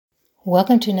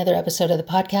Welcome to another episode of the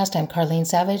podcast. I'm Carlene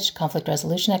Savage, conflict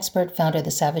resolution expert, founder of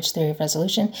the Savage Theory of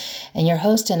Resolution, and your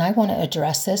host, and I want to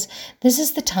address this. This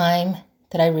is the time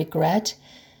that I regret,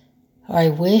 or I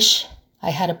wish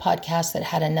I had a podcast that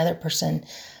had another person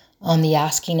on the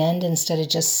asking end instead of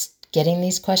just getting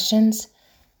these questions.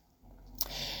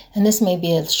 And this may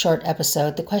be a short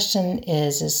episode. The question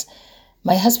is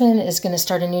my husband is going to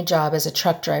start a new job as a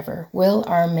truck driver. Will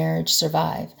our marriage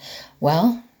survive?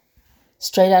 Well,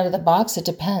 straight out of the box, it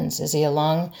depends. Is he a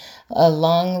long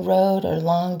road or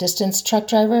long distance truck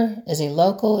driver? Is he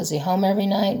local? Is he home every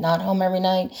night? Not home every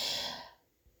night?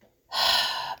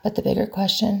 But the bigger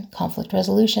question, conflict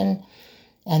resolution,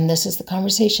 and this is the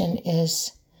conversation,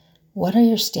 is what are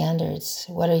your standards?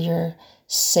 What are your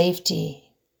safety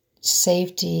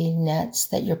nets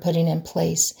that you're putting in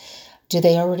place? Does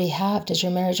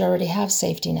your marriage already have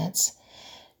safety nets?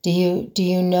 Do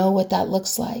you know what that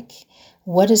looks like?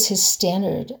 What is his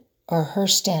standard or her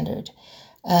standard?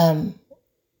 Or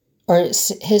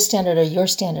his standard or your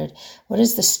standard? What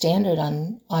is the standard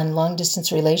on long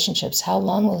distance relationships? How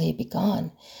long will he be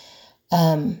gone?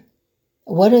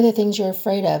 What are the things you're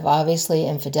afraid of? Obviously,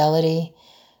 infidelity,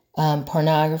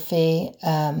 pornography.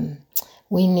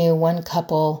 We knew one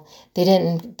couple, they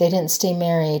didn't stay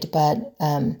married, but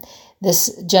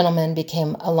this gentleman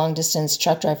became a long distance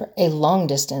truck driver,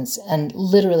 and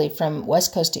literally from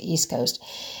West Coast to East Coast.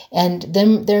 And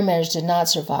then their marriage did not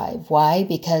survive. Why?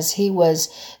 Because he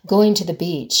was going to the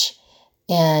beach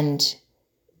and,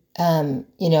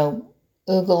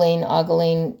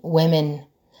 ogling women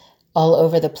all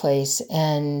over the place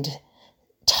and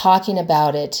talking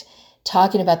about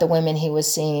the women he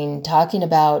was seeing, talking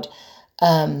about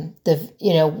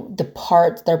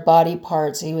their body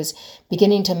parts. He was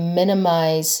beginning to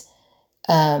minimize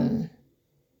the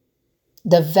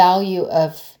value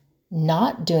of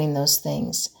not doing those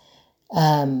things.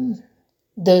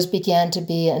 Those began to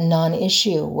be a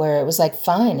non-issue where it was like,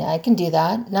 fine, I can do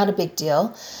that. Not a big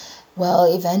deal. Well,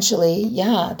 eventually,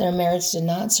 their marriage did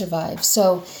not survive.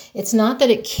 So it's not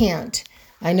that it can't.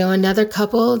 I know another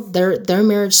couple, their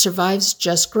marriage survives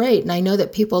just great. And I know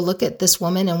that people look at this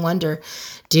woman and wonder,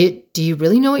 do you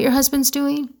really know what your husband's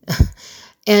doing?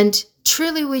 And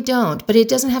truly we don't, but it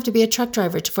doesn't have to be a truck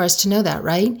driver for us to know that,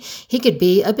 right? He could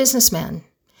be a businessman.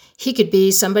 He could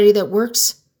be somebody that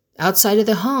works outside of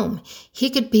the home. He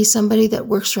could be somebody that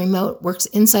works remote, works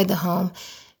inside the home,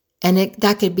 and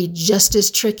that could be just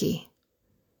as tricky.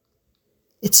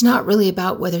 It's not really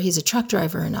about whether he's a truck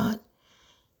driver or not.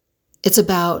 It's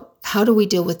about how do we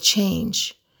deal with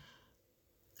change?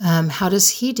 How does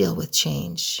he deal with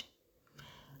change?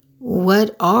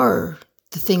 What are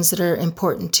the things that are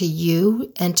important to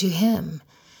you and to him?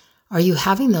 Are you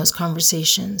having those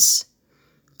conversations?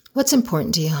 What's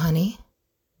important to you, honey?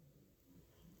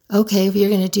 Okay, if you're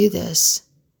going to do this,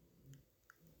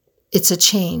 it's a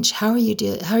change. How are you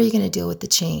going to deal with the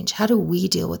change? How do we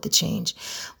deal with the change?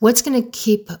 What's going to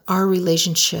keep our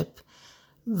relationship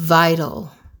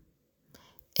vital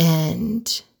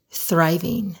and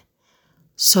thriving?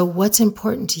 So what's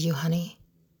important to you, honey?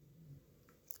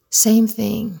 Same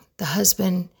thing. The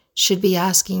husband should be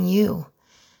asking you.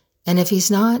 And if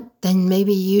he's not, then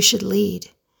maybe you should lead.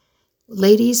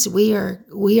 Ladies, we are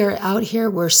out here.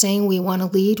 We're saying we want to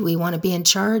lead. We want to be in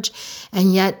charge.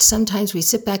 And yet sometimes we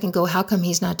sit back and go, how come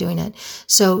he's not doing it?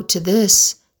 So to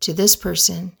this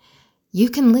person, you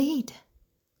can lead.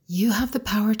 You have the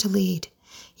power to lead.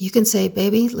 You can say,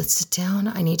 baby, let's sit down.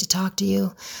 I need to talk to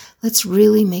you. Let's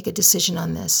really make a decision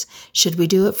on this. Should we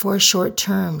do it for a short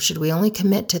term? Should we only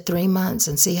commit to 3 months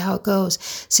and see how it goes?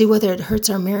 See whether it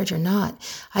hurts our marriage or not.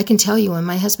 I can tell you when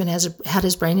my husband had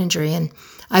his brain injury and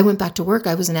I went back to work,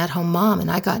 I was an at-home mom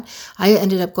and I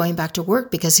ended up going back to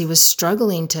work because he was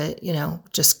struggling to,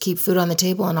 just keep food on the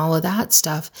table and all of that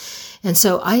stuff. And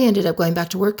so I ended up going back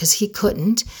to work because he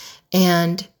couldn't.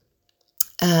 And,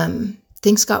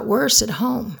 things got worse at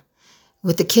home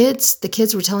with the kids. The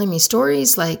kids were telling me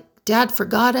stories like, Dad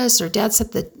forgot us, or Dad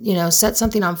set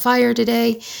something on fire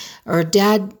today, or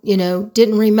Dad,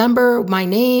 didn't remember my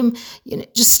name,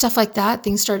 just stuff like that.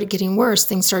 Things started getting worse.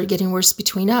 Things started getting worse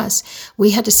between us. We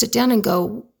had to sit down and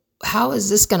go, how is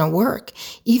this going to work?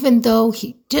 Even though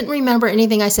he didn't remember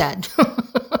anything I said.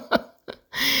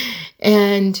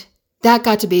 And that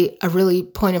got to be a really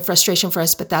point of frustration for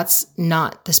us, but that's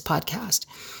not this podcast.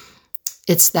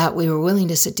 It's that we were willing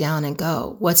to sit down and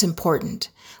go, what's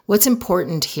important? What's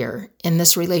important here in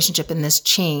this relationship, in this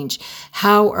change?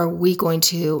 How are we going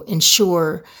to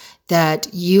ensure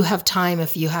that you have time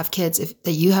if you have kids,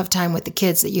 that you have time with the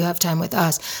kids, that you have time with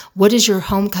us. What is your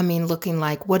homecoming looking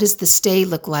like? What does the stay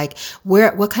look like?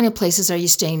 What kind of places are you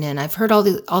staying in? I've heard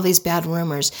all these bad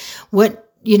rumors. What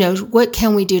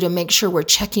can we do to make sure we're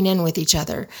checking in with each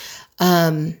other?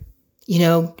 I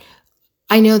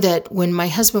know that when my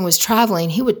husband was traveling,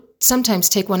 he would sometimes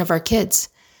take one of our kids.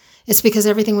 It's because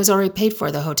everything was already paid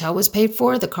for. The hotel was paid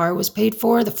for, the car was paid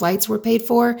for, the flights were paid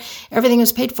for, everything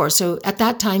was paid for. So at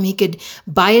that time, he could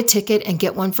buy a ticket and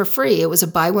get one for free. It was a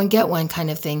buy one, get one kind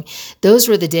of thing. Those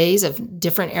were the days of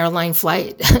different airline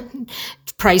flight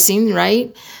pricing,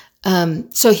 right?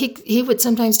 So he would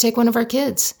sometimes take one of our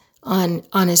kids on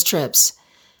his trips.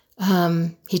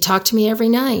 He talked to me every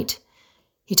night.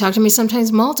 He talked to me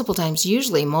sometimes multiple times,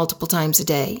 usually multiple times a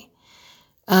day.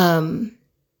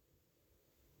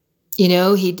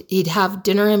 He'd have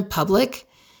dinner in public,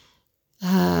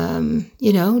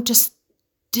 just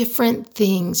different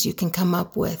things you can come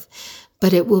up with.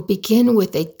 But it will begin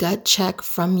with a gut check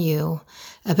from you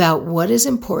about what is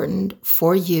important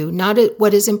for you, not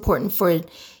what is important for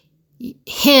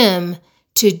him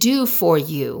to do for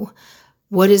you,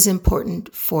 what is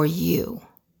important for you.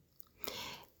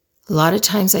 A lot of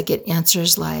times I get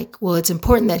answers like, well, it's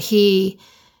important that he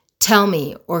tell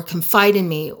me or confide in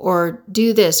me or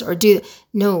do this or do.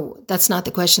 No, that's not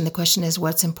the question. The question is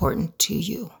what's important to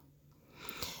you.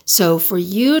 So for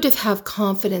you to have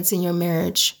confidence in your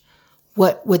marriage,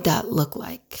 what would that look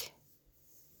like?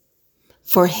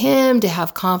 For him to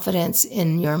have confidence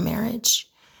in your marriage,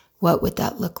 what would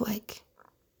that look like?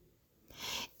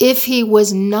 If he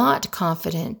was not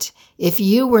confident, if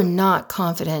you were not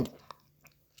confident,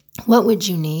 what would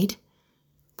you need?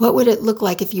 What would it look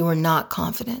like if you were not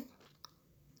confident?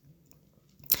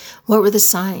 What were the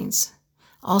signs?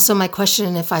 Also, my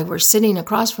question, if I were sitting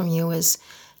across from you, is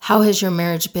how has your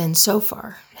marriage been so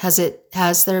far? Has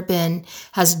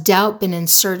doubt been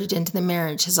inserted into the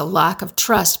marriage? Has a lack of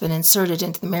trust been inserted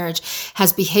into the marriage?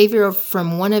 Has behavior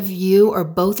from one of you or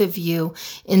both of you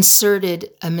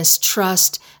inserted a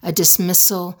mistrust, a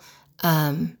dismissal,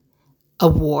 a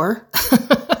war,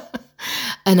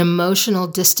 an emotional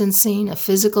distancing, a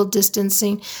physical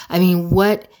distancing? I mean,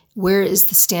 where is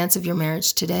the stance of your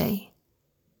marriage today?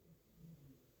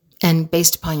 And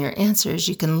based upon your answers,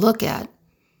 you can look at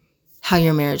how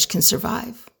your marriage can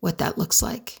survive, what that looks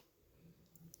like.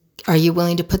 Are you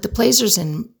willing to put the placers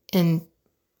in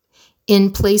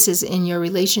places in your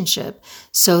relationship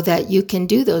so that you can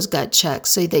do those gut checks,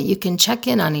 so that you can check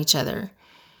in on each other?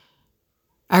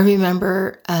 I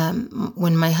remember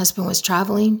when my husband was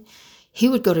traveling, he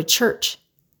would go to church.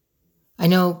 I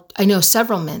know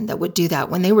several men that would do that.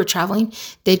 When they were traveling,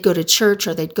 they'd go to church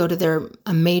or they'd go to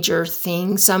a major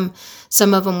thing. Some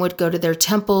of them would go to their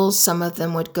temples. Some of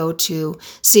them would go to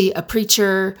see a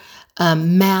preacher,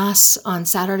 mass on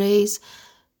Saturdays,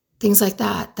 things like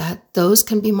that. Those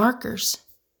can be markers.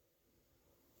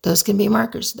 Those can be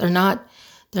markers. They're not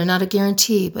a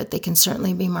guarantee, but they can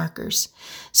certainly be markers.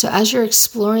 So as you're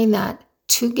exploring that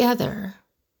together,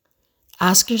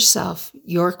 ask yourself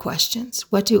your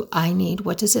questions. What do I need?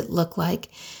 What does it look like?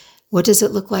 What does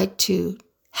it look like to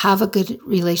have a good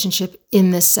relationship in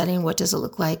this setting? What does it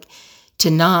look like to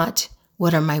not?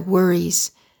 What are my worries?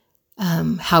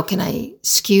 How can I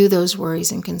skew those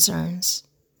worries and concerns?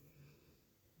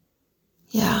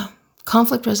 Yeah,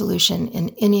 conflict resolution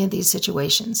in any of these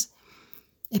situations,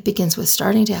 it begins with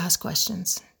starting to ask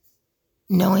questions,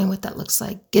 knowing what that looks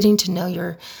like, getting to know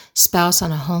your spouse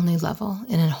on a whole new level,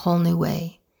 in a whole new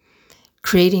way,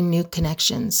 creating new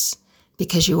connections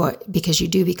because you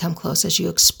do become close as you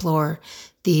explore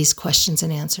these questions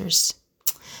and answers.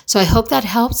 So I hope that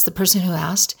helps the person who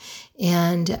asked.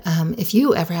 And if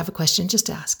you ever have a question, just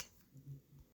ask.